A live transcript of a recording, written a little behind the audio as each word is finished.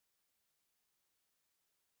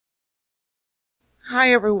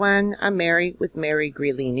Hi everyone, I'm Mary with Mary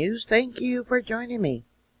Greeley News. Thank you for joining me.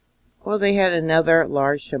 Well, they had another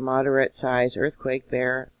large to moderate size earthquake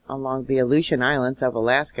there along the Aleutian Islands of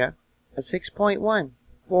Alaska, a 6.1,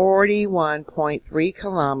 41.3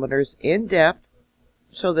 kilometers in depth,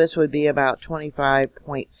 so this would be about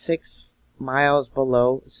 25.6 miles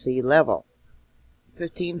below sea level.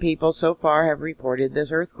 15 people so far have reported this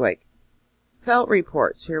earthquake. Felt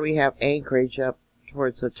reports. Here we have Anchorage up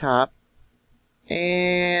towards the top.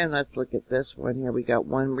 And let's look at this one here. We got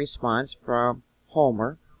one response from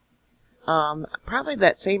Homer. Probably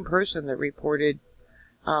that same person that reported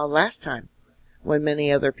last time when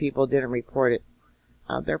many other people didn't report it.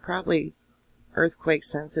 They're probably earthquake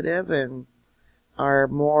sensitive and are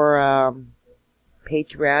more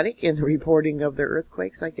patriotic in the reporting of their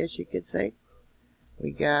earthquakes, I guess you could say.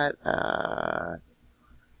 We got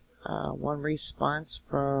one response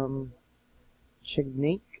from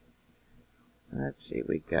Chignik. Let's see,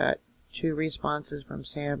 we got 2 responses from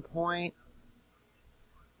Sandpoint,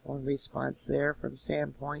 1 response there from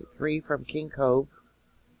Sandpoint, 3 from King Cove,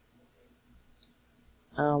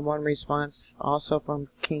 1 response also from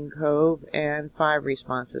King Cove, and 5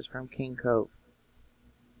 responses from King Cove.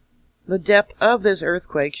 The depth of this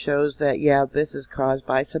earthquake shows that, yeah, this is caused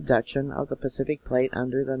by subduction of the Pacific Plate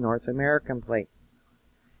under the North American Plate.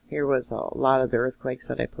 Here was a lot of the earthquakes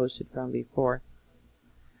that I posted from before.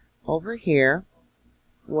 Over here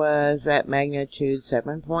was at magnitude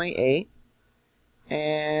 7.8,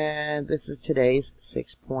 and this is today's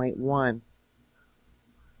 6.1.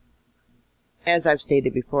 As I've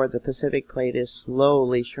stated before, the Pacific Plate is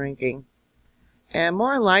slowly shrinking, and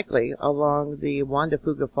more likely along the Juan de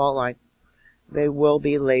Fuca fault line, there will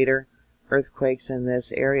be later earthquakes in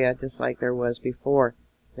this area, just like there was before.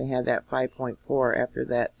 They had that 5.4 after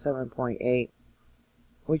that 7.8,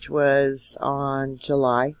 which was on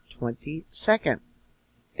July 22nd.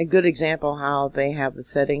 A good example how they have the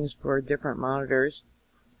settings for different monitors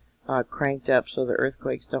cranked up so the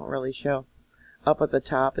earthquakes don't really show. Up at the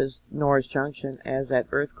top is Norris Junction as that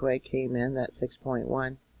earthquake came in, that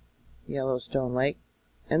 6.1, Yellowstone Lake.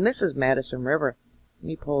 And this is Madison River. Let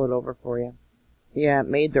me pull it over for you. Yeah, it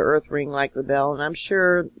made the earth ring like the bell, and I'm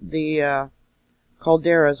sure the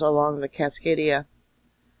calderas along the Cascadia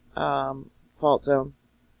fault zone.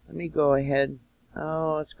 Let me go ahead.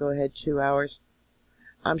 Let's go ahead 2 hours.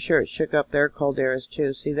 I'm sure it shook up their calderas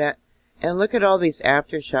too. See that? And look at all these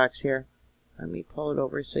aftershocks here. Let me pull it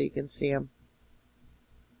over so you can see them.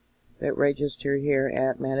 That register here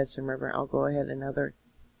at Madison River. I'll go ahead another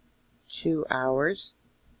 2 hours.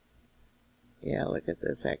 Yeah, look at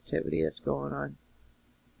this activity that's going on.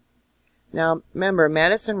 Now, remember,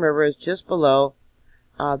 Madison River is just below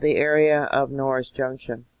the area of Norris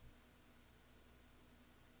Junction.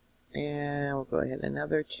 And we'll go ahead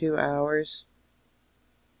another 2 hours.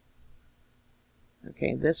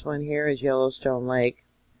 Okay, this one here is Yellowstone Lake.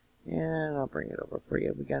 And I'll bring it over for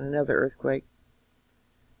you. We got another earthquake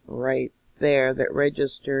right there that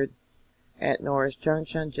registered at Norris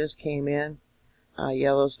Junction. Just came in.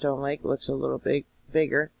 Yellowstone Lake looks a little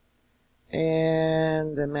bigger.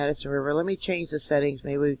 And the Madison River. Let me change the settings.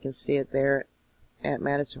 Maybe we can see it there at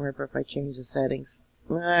Madison River if I change the settings.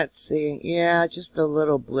 Let's see. Yeah, just a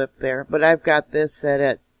little blip there. But I've got this set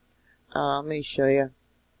at, let me show you.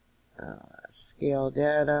 Scale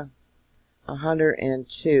data,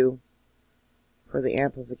 102 for the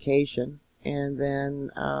amplification. And then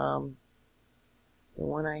the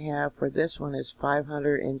one I have for this one is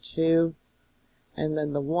 502. And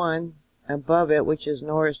then the one above it, which is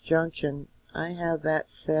Norris Junction, I have that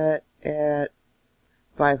set at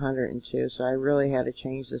 502. So I really had to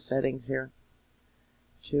change the settings here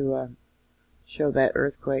to show that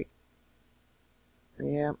earthquake.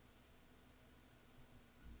 Yeah.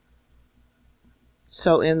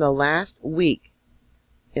 So in the last week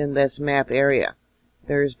in this map area,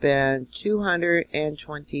 there's been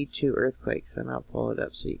 222 earthquakes, and I'll pull it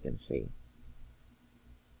up so you can see.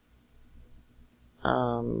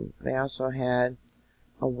 They also had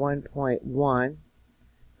a 1.1.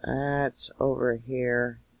 That's over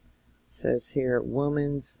here. It says here,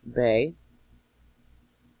 Woman's Bay.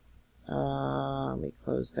 Let me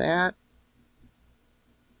close that.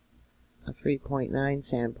 A 3.9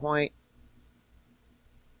 Sandpoint.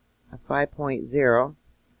 A 5.0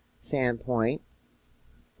 Sandpoint.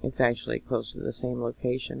 It's actually close to the same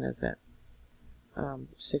location as that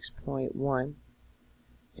 6.1.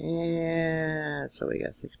 And so we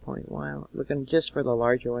got 6.1. Looking just for the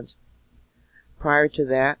larger ones. Prior to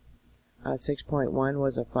that, 6.1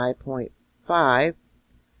 was a 5.5.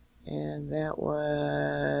 And that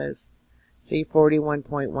was, see,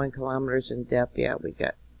 41.1 kilometers in depth. Yeah, we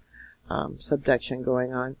got subduction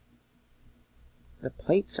going on. The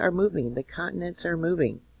plates are moving. The continents are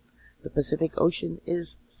moving. The Pacific Ocean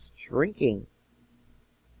is shrinking.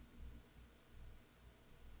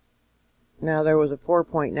 Now there was a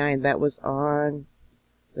 4.9 that was on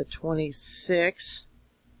the 26th.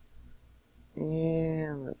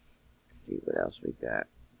 And let's see what else we got.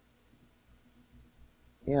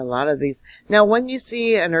 Yeah, a lot of these. Now when you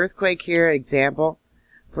see an earthquake here, example,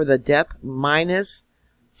 for the depth minus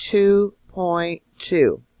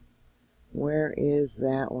 2.2. Where is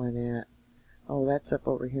that one at? Oh, that's up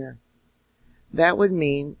over here. That would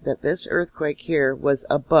mean that this earthquake here was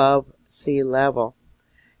above sea level.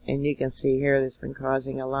 And you can see here that's been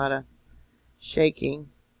causing a lot of shaking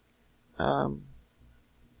for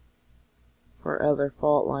other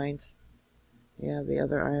fault lines. Yeah, the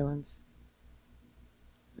other islands.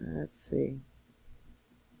 Let's see.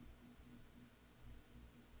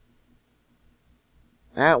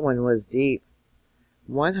 That one was deep.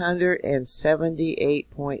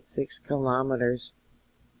 178.6 kilometers.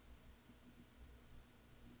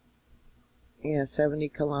 Yeah, 70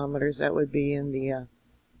 kilometers. That would be in the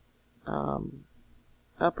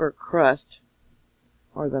upper crust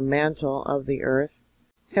or the mantle of the earth.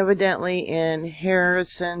 Evidently in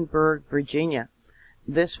Harrisonburg, Virginia.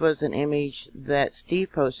 This was an image that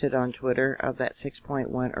Steve posted on Twitter of that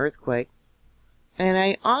 6.1 earthquake. And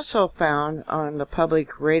I also found on the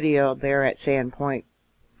public radio there at Sandpoint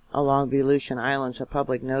along the Aleutian Islands a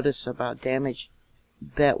public notice about damage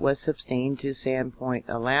that was sustained to Sandpoint,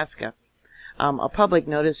 Alaska. A public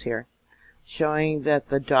notice here showing that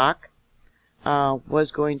the dock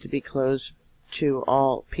was going to be closed to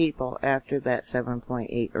all people after that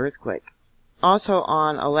 7.8 earthquake. Also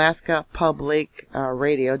on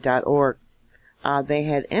alaskapublicradio.org, they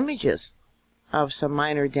had images of some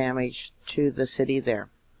minor damage to the city there.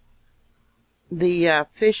 The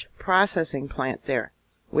fish processing plant there,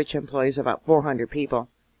 which employs about 400 people,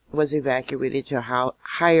 was evacuated to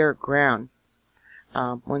higher ground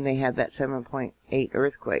when they had that 7.8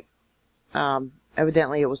 earthquake.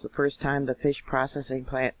 Evidently, it was the first time the fish processing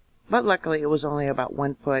plant, but luckily it was only about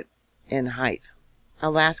 1 foot in height.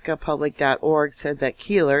 AlaskaPublic.org said that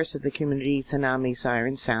Keeler said the community tsunami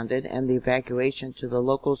siren sounded and the evacuation to the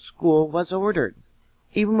local school was ordered,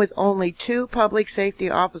 even with only 2 public safety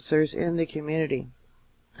officers in the community.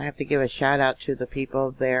 I have to give a shout out to the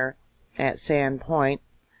people there at Sandpoint.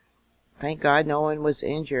 Thank God no one was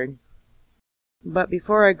injured. But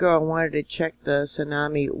before I go, I wanted to check the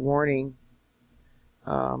tsunami warning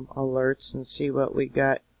alerts and see what we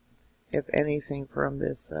got, if anything, from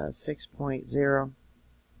this 6.0.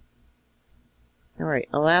 Alright,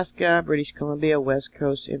 Alaska, British Columbia, West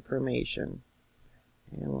Coast information.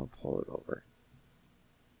 And we'll pull it over.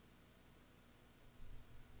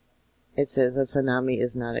 It says a tsunami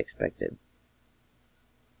is not expected.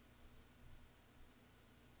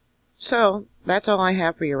 So, that's all I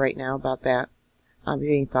have for you right now about that. If you have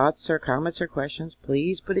any thoughts or comments or questions,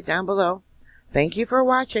 please put it down below. Thank you for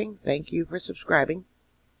watching. Thank you for subscribing.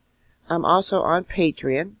 I'm also on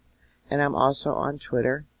Patreon, and I'm also on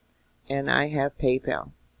Twitter, and I have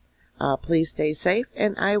PayPal. Please stay safe,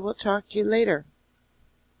 and I will talk to you later.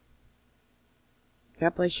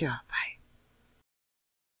 God bless you. Bye.